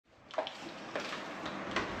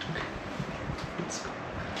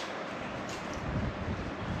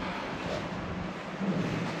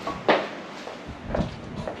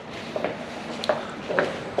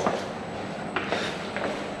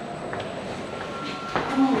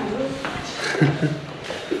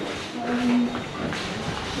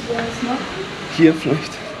Hier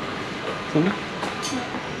vielleicht. So, ne?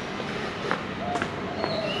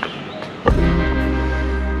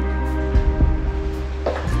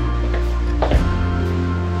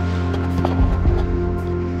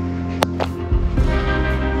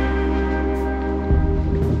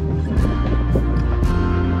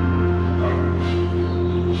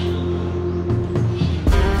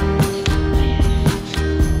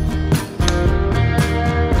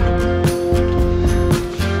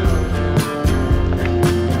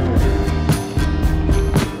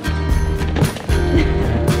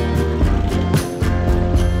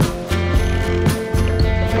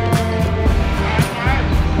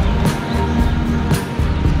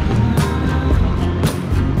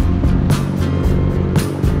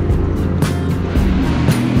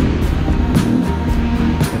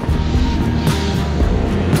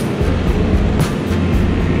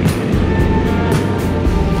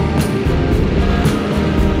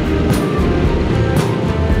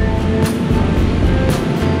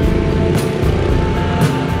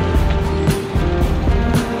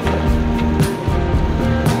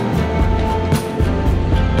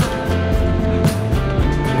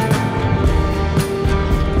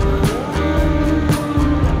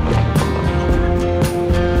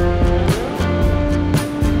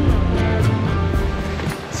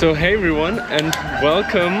 So hey everyone, and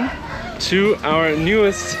welcome to our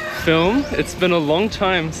newest film. It's been a long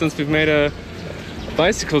time since we've made a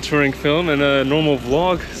bicycle touring film and a normal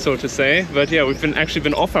vlog, so to say. But yeah, we've actually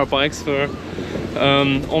been off our bikes for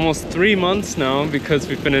almost 3 months now, because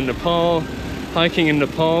we've been in Nepal, hiking in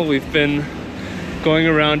Nepal. We've been going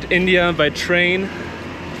around India by train.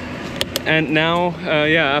 And now,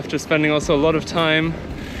 yeah, after spending also a lot of time,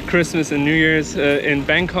 Christmas and New Year's in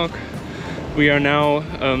Bangkok, we are now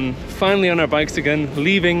finally on our bikes again,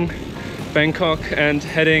 leaving Bangkok and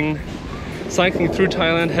cycling through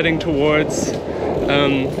Thailand, heading towards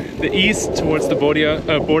the east, towards the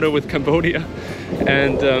border with Cambodia.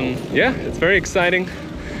 And yeah, it's very exciting.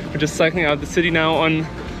 We're just cycling out the city now on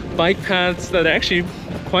bike paths that are actually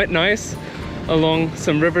quite nice, along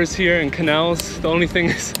some rivers here and canals. The only thing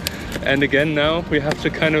is, and again now, we have to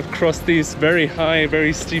kind of cross these very high,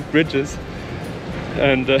 very steep bridges.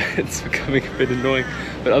 And it's becoming a bit annoying,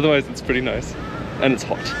 but otherwise it's pretty nice. And it's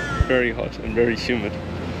hot, very hot and very humid.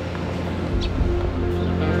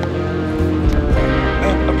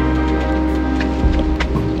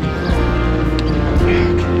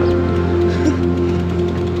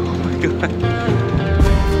 Oh my god.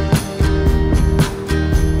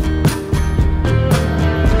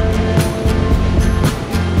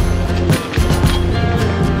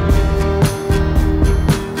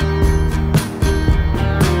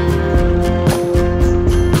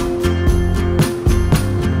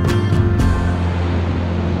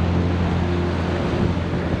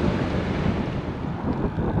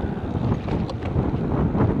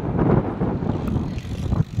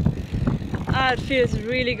 It feels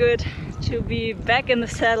really good to be back in the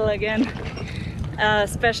saddle again,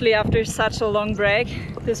 especially after such a long break.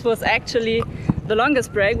 This was actually the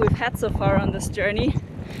longest break we've had so far on this journey,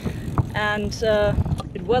 and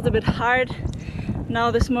it was a bit hard now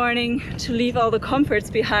this morning to leave all the comforts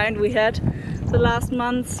behind we had the last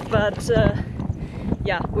months, but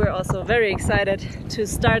yeah, we're also very excited to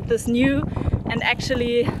start this new and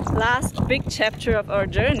actually last big chapter of our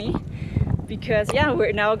journey. Because yeah,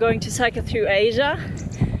 we're now going to cycle through Asia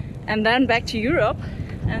and then back to Europe,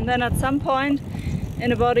 and then at some point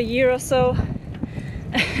in about a year or so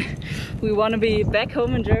we want to be back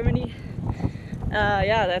home in Germany.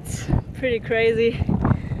 Yeah, that's pretty crazy,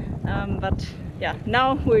 but yeah,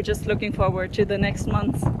 now we're just looking forward to the next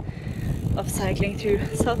months of cycling through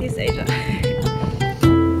Southeast Asia.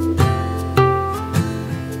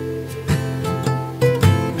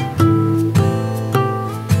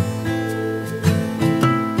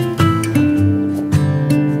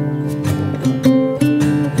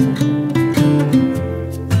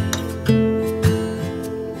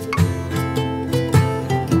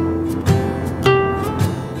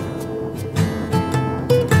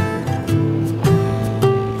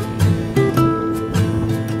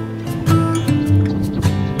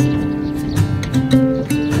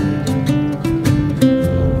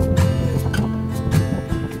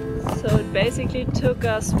 Basically took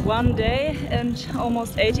us 1 day and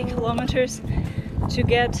almost 80 kilometers to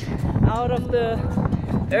get out of the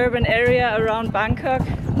urban area around Bangkok.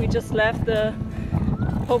 We just left the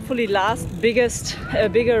hopefully last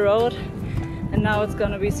bigger road, and now it's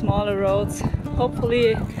gonna be smaller roads,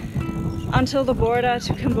 hopefully until the border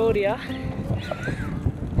to Cambodia.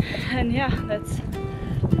 And yeah, that's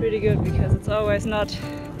pretty good because it's always not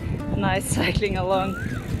nice cycling along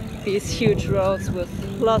these huge roads with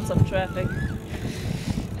lots of traffic.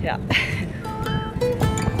 Yeah.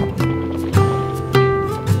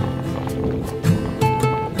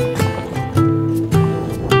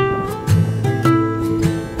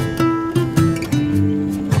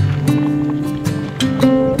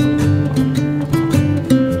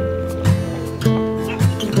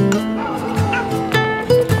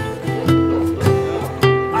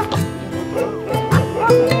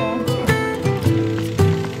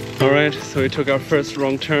 So we took our first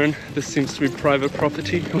wrong turn. This seems to be private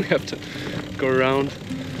property. We have to go around.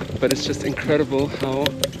 But it's just incredible how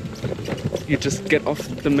you just get off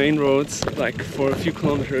the main roads like for a few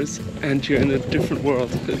kilometers and you're in a different world.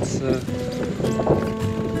 It's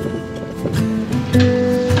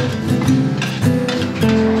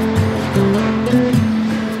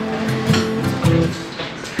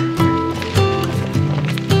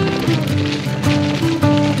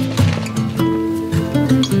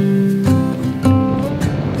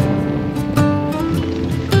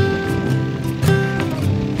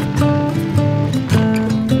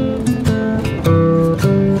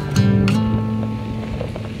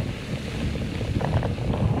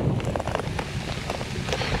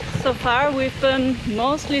So far we've been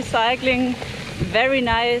mostly cycling very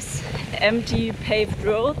nice empty paved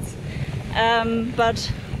roads,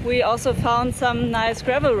 but we also found some nice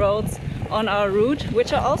gravel roads on our route,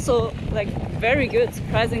 which are also like very good,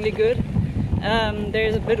 surprisingly good.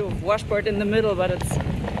 There's a bit of washboard in the middle, but it's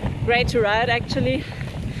great to ride actually.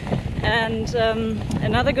 And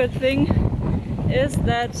another good thing is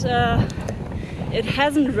that it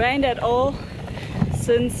hasn't rained at all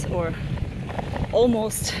since, or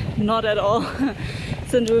almost not at all,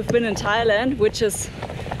 since we've been in Thailand, which is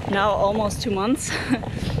now almost 2 months,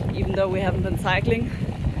 even though we haven't been cycling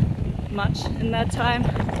much in that time.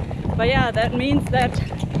 But yeah, that means that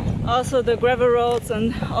also the gravel roads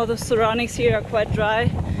and all the surroundings here are quite dry,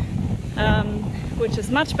 which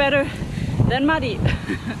is much better than muddy.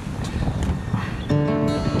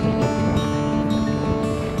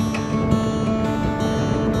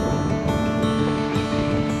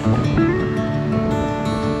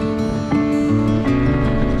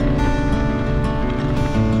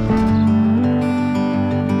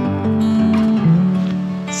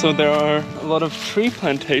 So there are a lot of tree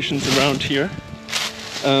plantations around here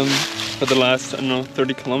for the last, I don't know,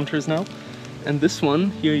 30 kilometers now. And this one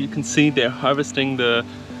here, you can see they're harvesting the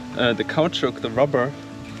caoutchouc, the rubber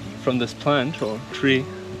from this plant or tree.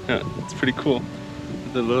 Yeah, it's pretty cool.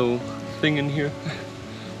 The little thing in here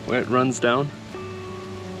where it runs down.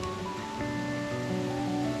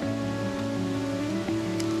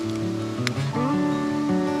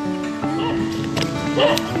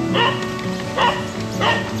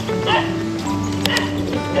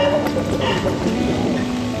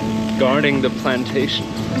 Guarding the plantation.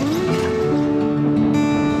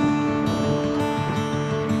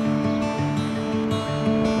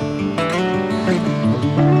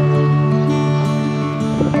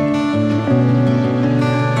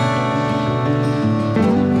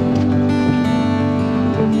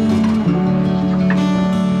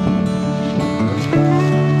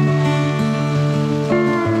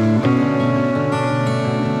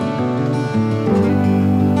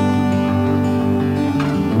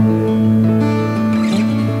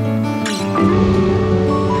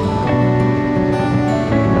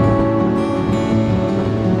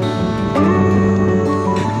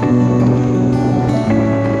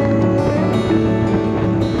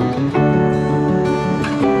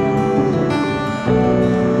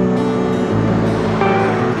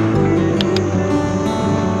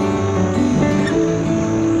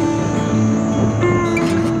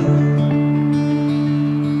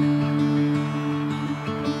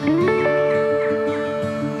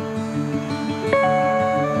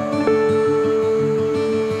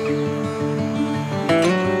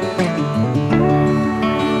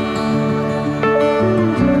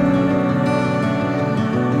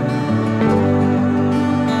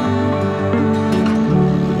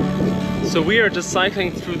 So we are just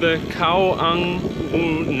cycling through the Khao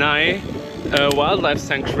Ang Nai wildlife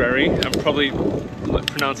sanctuary. I'm probably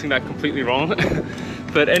pronouncing that completely wrong.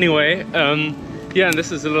 But anyway, yeah, and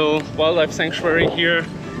this is a little wildlife sanctuary here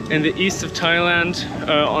in the east of Thailand,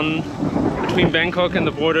 between Bangkok and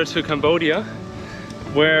the border to Cambodia,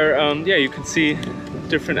 where yeah, you can see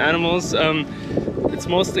different animals. It's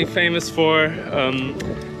mostly famous for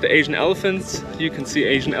the Asian elephants. You can see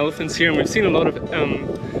Asian elephants here, and we've seen a lot of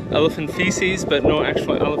elephant feces, but no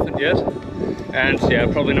actual elephant yet. And yeah,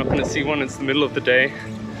 probably not going to see one. It's the middle of the day.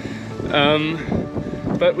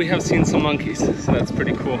 but we have seen some monkeys, so that's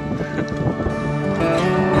pretty cool.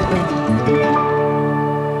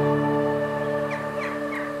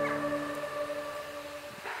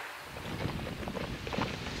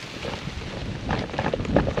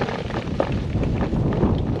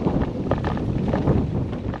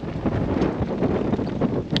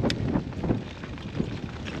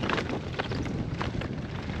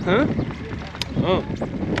 Huh? Oh.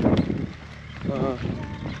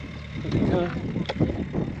 Yeah.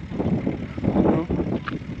 Oh.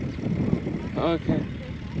 Okay.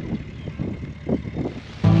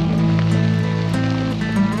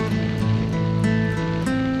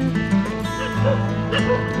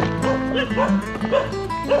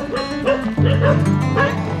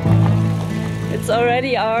 It's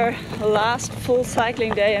already our last full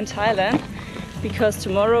cycling day in Thailand, because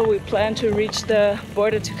tomorrow we plan to reach the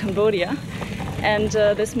border to Cambodia. And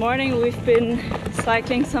this morning we've been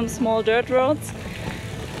cycling some small dirt roads,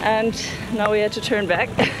 and now we had to turn back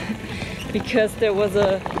because there was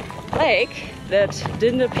a lake that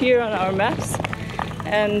didn't appear on our maps,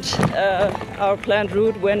 and our planned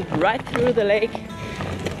route went right through the lake.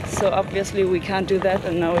 So obviously we can't do that,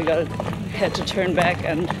 and now we had to turn back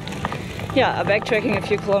and yeah, backtracking a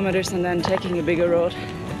few kilometers and then taking a bigger road.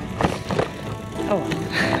 Oh.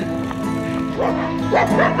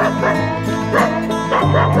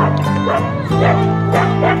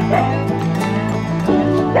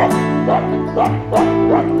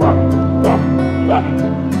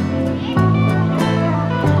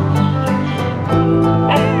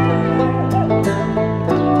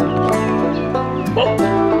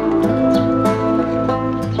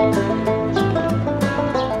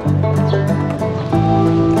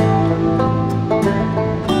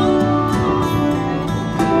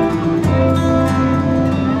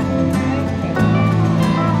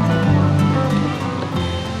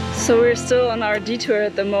 So we're still on our detour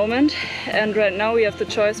at the moment, and right now we have the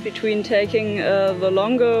choice between taking the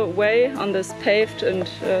longer way on this paved and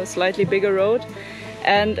slightly bigger road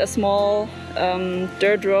and a small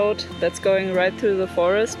dirt road that's going right through the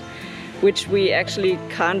forest, which we actually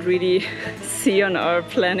can't really see on our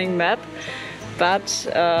planning map. But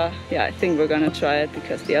yeah, I think we're gonna try it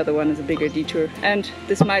because the other one is a bigger detour, and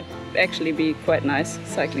this might actually be quite nice,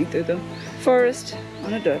 cycling through the forest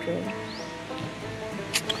on a dirt road.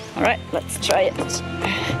 All right, let's try it.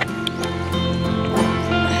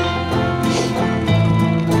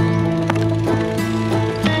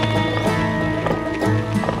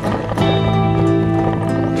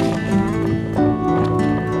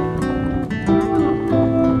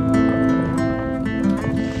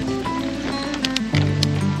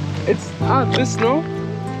 It's this no?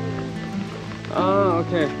 Ah,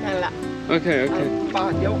 okay. Okay, okay.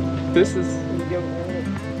 This is.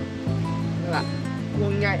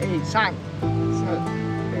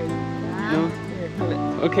 No.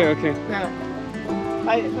 Okay, okay.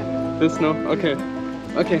 This no? Okay.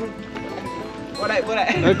 Okay.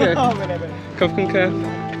 Okay. Khop khun kha.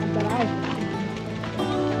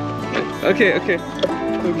 Okay, okay.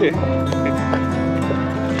 Okay.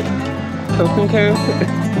 Khop khun kha.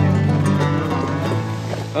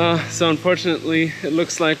 So unfortunately, it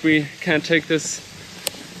looks like we can't take this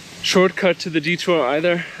shortcut to the detour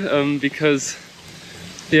either, because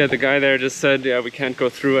yeah, the guy there just said, yeah, we can't go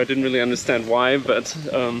through. I didn't really understand why, but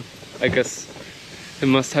I guess it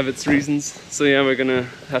must have its reasons. So yeah, we're gonna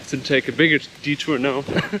have to take a bigger detour now.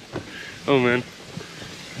 Oh man.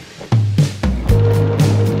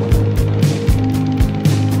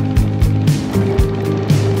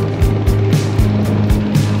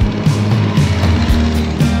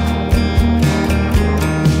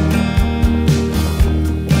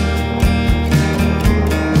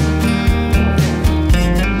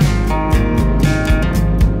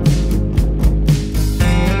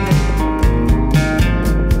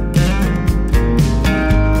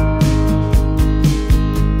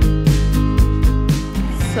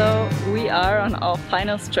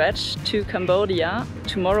 Final stretch to Cambodia.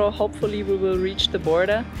 Tomorrow hopefully we will reach the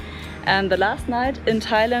border, and the last night in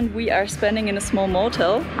Thailand we are spending in a small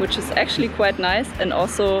motel, which is actually quite nice and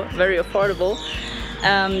also very affordable.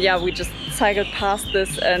 Yeah, we just cycled past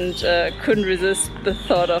this and couldn't resist the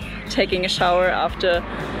thought of taking a shower after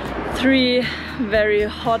 3 very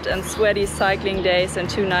hot and sweaty cycling days and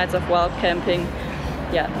 2 nights of wild camping.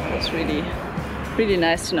 Yeah, it was really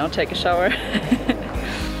nice to now take a shower.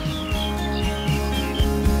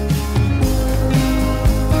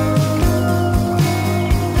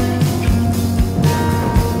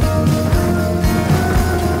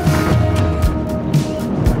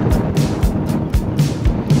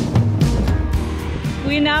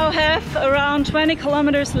 We now have around 20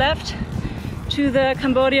 kilometers left to the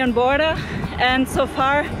Cambodian border, and so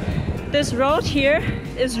far this road here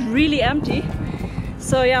is really empty.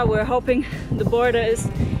 So yeah, we're hoping the border is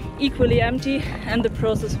equally empty and the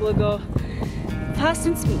process will go fast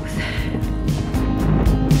and smooth.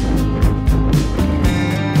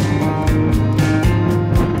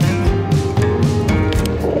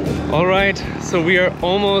 All right, so we are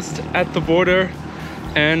almost at the border,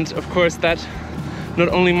 and of course that not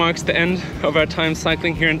only marks the end of our time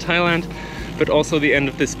cycling here in Thailand, but also the end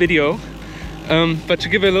of this video. But to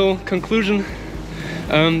give a little conclusion,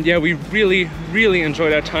 yeah, we really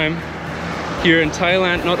enjoyed our time here in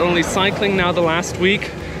Thailand, not only cycling now the last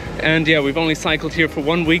week, and yeah, we've only cycled here for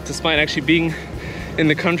 1 week despite actually being in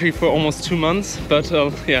the country for almost 2 months. But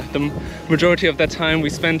yeah, the majority of that time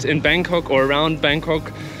we spent in Bangkok or around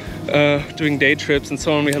Bangkok, doing day trips and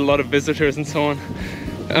so on. We had a lot of visitors and so on.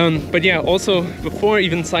 But yeah, also before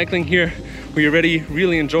even cycling here, we already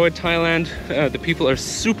really enjoyed Thailand. The people are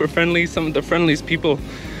super friendly, some of the friendliest people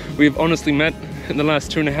we've honestly met in the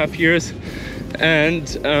last 2.5 years. And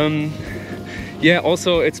yeah,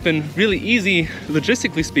 also it's been really easy,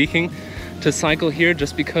 logistically speaking, to cycle here,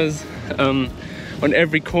 just because on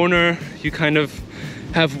every corner you kind of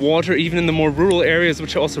have water, even in the more rural areas,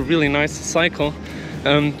 which are also really nice to cycle.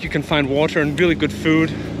 You can find water and really good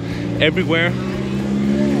food everywhere.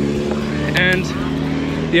 And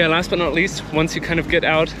yeah, last but not least, once you kind of get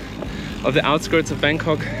out of the outskirts of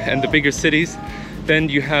Bangkok and the bigger cities, then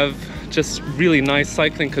you have just really nice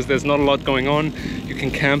cycling because there's not a lot going on. You can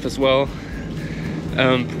camp as well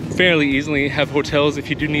fairly easily, have hotels if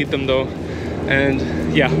you do need them though.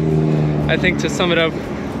 And yeah, I think to sum it up,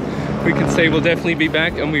 we can say we'll definitely be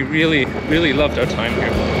back, and we really loved our time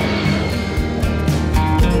here.